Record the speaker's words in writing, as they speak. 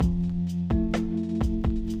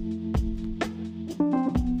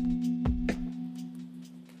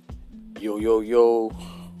Yo,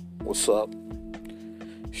 what's up?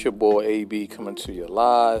 It's your boy AB coming to you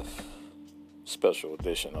live. Special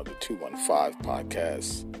edition of the 215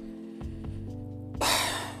 podcast.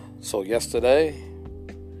 So yesterday,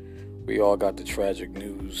 we all got the tragic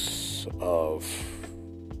news of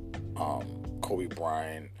Kobe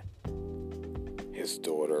Bryant, his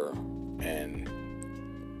daughter, and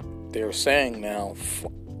they're saying now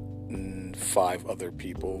 5 other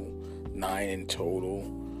people, 9 in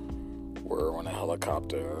total, were on a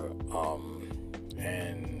helicopter,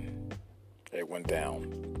 and it went down.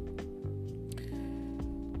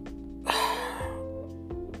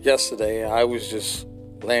 Yesterday, I was just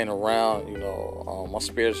laying around, my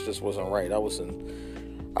spirits just wasn't right. I was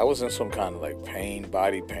in some kind of like pain,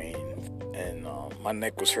 body pain, and my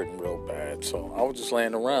neck was hurting real bad. So I was just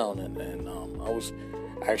laying around, and I was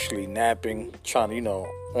actually napping, trying to,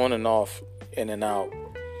 on and off, in and out,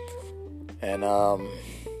 and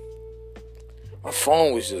my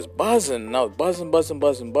phone was just buzzing, and I was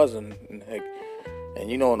buzzing,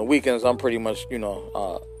 and on the weekends I'm pretty much, I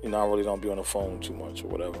really don't be on the phone too much or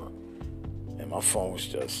whatever, and my phone was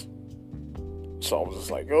just, so I was just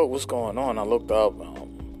like, oh, what's going on? I looked up,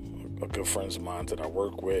 a good friend of mine that I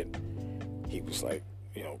work with, he was like,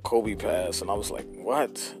 Kobe passed, and I was like,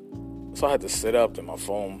 what? So I had to sit up, and my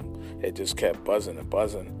phone, it just kept buzzing,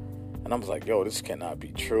 and I was like, yo, this cannot be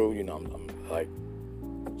true, I'm like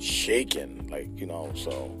shaking,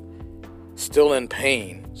 so still in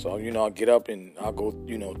pain. So, I'll get up and I'll go,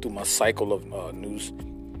 through my cycle of news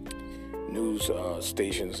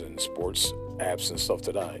stations and sports apps and stuff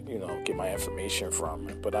that I, get my information from.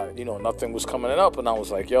 But nothing was coming up, and I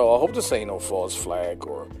was like, yo, I hope this ain't no false flag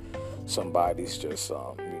or somebody's just,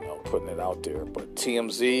 putting it out there. But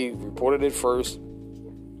TMZ reported it first.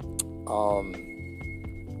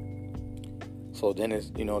 So then it's,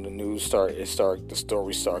 the news the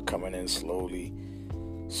stories start coming in slowly,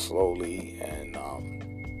 and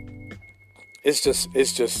it's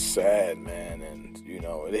just sad, man, and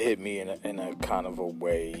it hit me in a kind of a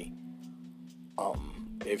way.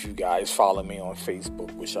 If you guys follow me on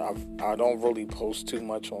Facebook, which I don't really post too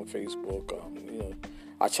much on Facebook,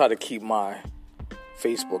 I try to keep my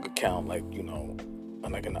Facebook account like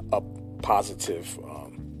an up positive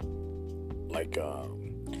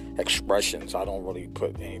expressions. I don't really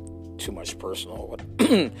put too much personal,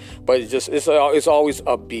 but it's always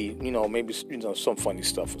upbeat. Maybe some funny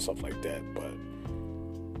stuff and stuff like that. But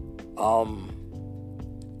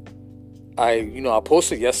I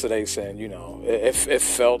posted yesterday saying it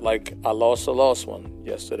felt like I lost a lost one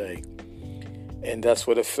yesterday, and that's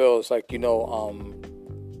what it feels like.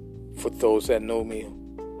 For those that know me,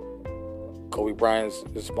 Kobe Bryant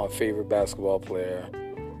is my favorite basketball player.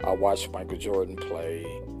 I watched Michael Jordan play,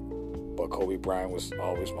 but Kobe Bryant was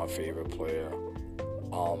always my favorite player.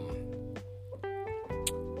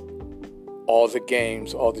 All the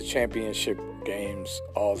games, all the championship games,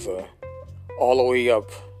 all the way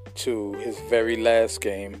up to his very last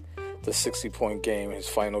game, the 60-point game, his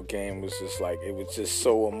final game, was just like, it was just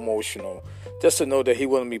so emotional. Just to know that he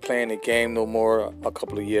wouldn't be playing the game no more a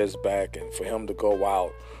couple of years back, and for him to go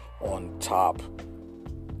out on top.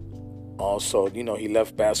 Also, he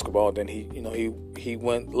left basketball. Then he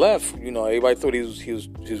went left. Everybody thought he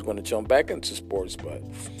was going to jump back into sports, but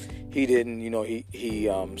he didn't. He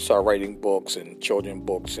started writing books and children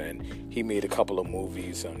books, and he made a couple of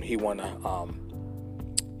movies, and he won an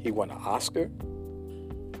Oscar.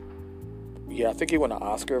 Yeah, I think he won an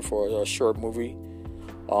Oscar for a short movie.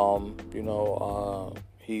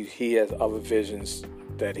 He has other visions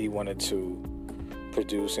that he wanted to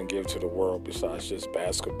produce and give to the world besides just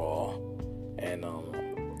basketball. And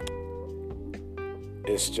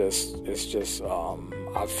it's just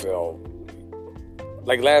I felt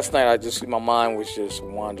like last night my mind was just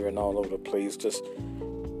wandering all over the place. Just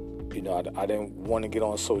I didn't want to get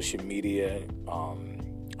on social media.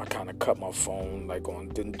 I kind of cut my phone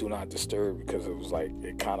didn't do not disturb, because it was like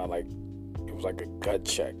a gut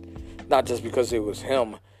check. Not just because it was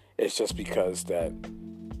him, it's just because that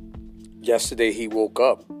yesterday he woke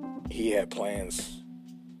up, he had plans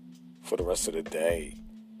for the rest of the day,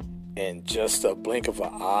 and just a blink of an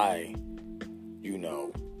eye,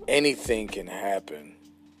 anything can happen,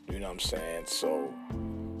 you know what I'm saying? So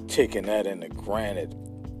taking that into granted,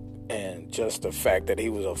 and just the fact that he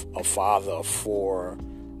was a father of 4,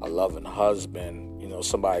 a loving husband,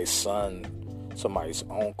 somebody's son, somebody's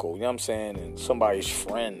uncle, you know what I'm saying, and somebody's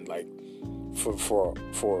friend, like for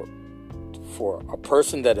a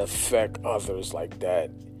person that affect others like that,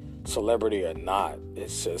 celebrity or not,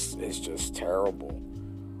 it's just terrible.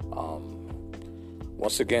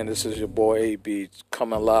 Once again, this is your boy AB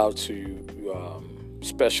coming live to you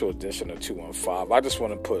special edition of 215. I just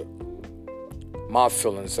want to put my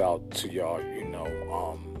feelings out to y'all.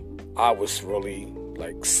 I was really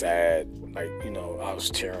like sad, like, I was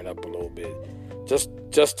tearing up a little bit. Just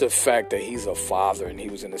the fact that he's a father and he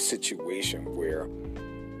was in a situation where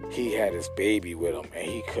he had his baby with him and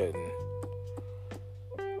he couldn't,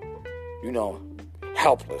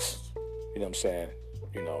 helpless. You know what I'm saying?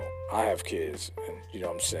 I have kids, and you know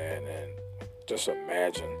what I'm saying, and just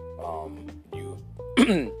imagine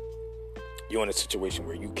you're in a situation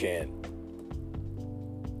where you can't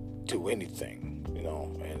do anything,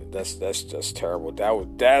 and that's just terrible.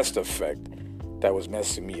 That's the effect that was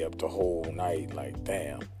messing me up the whole night. Like,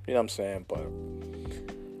 damn, you know what I'm saying? But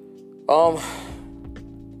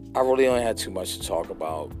I really only had too much to talk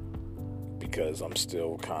about because I'm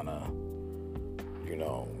still kind of,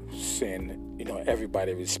 seeing,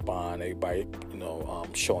 everybody respond, everybody,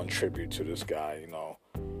 showing tribute to this guy,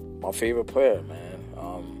 my favorite player, man.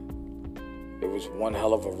 It was one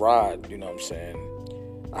hell of a ride, you know what I'm saying?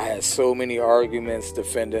 I had so many arguments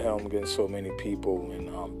defending him against so many people, and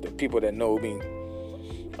the people that know me,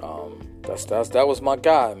 that was my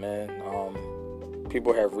guy, man.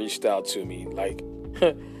 People have reached out to me, like,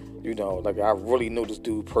 like I really knew this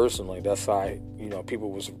dude personally. That's how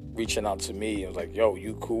people was reaching out to me. It was like, yo,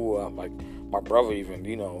 you cool? I'm like, my brother even,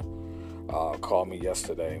 called me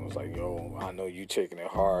yesterday and was like, yo, I know you taking it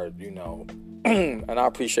hard, and I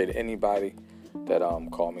appreciate anybody that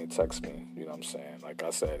called me and text me, you know what I'm saying? Like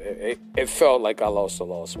I said, it felt like I lost a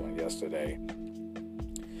lost one yesterday.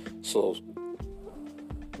 So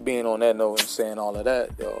being on that note and saying all of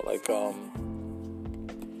that, like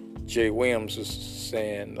Jay Williams was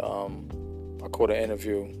saying, I caught an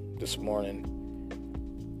interview this morning.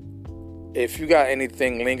 If you got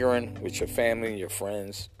anything lingering with your family and your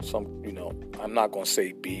friends, I'm not going to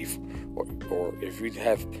say beef, or if you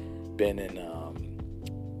have been in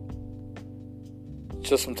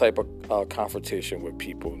just some type of confrontation with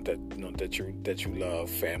people that you love,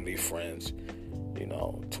 family, friends,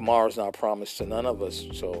 tomorrow's not promised to none of us.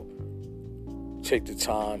 So take the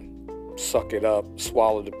time, suck it up,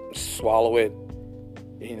 swallow it,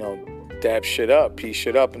 dab shit up, piece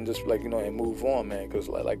shit up, and just and move on, man. Because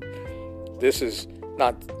like this is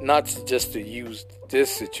not just to use this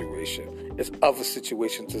situation. It's other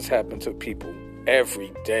situations that's happen to people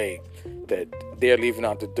every day that they're leaving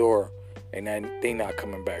out the door and then they not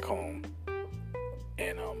coming back home.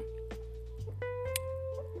 And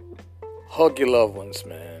hug your loved ones,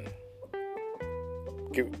 man.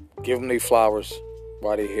 Give them their flowers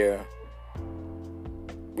while they're here.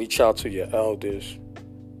 Reach out to your elders.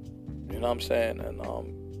 You know what I'm saying? And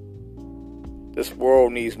this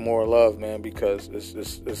world needs more love, man, because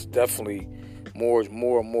it's definitely more and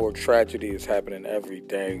more tragedy is happening every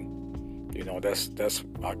day. That's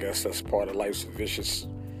I guess that's part of life's vicious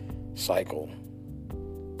cycle.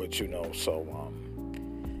 But so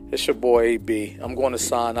it's your boy AB. I'm going to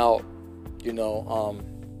sign out.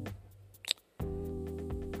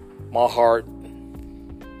 My heart,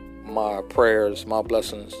 my prayers, my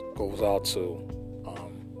blessings goes out to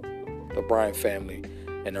the Bryant family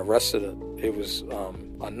and the rest of it was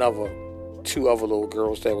two other little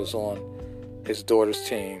girls that was on his daughter's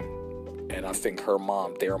team, and I think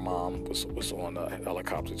their mom was on the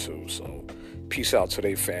helicopter too. So peace out to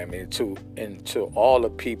their family and to all the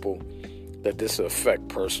people that this affect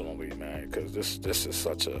personally, man, because this is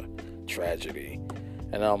such a tragedy.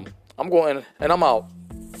 And I'm going and I'm out.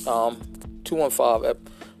 215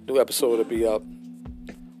 new episode will be up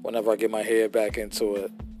whenever I get my head back into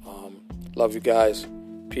it. Love you guys.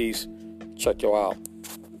 Peace. Check you out.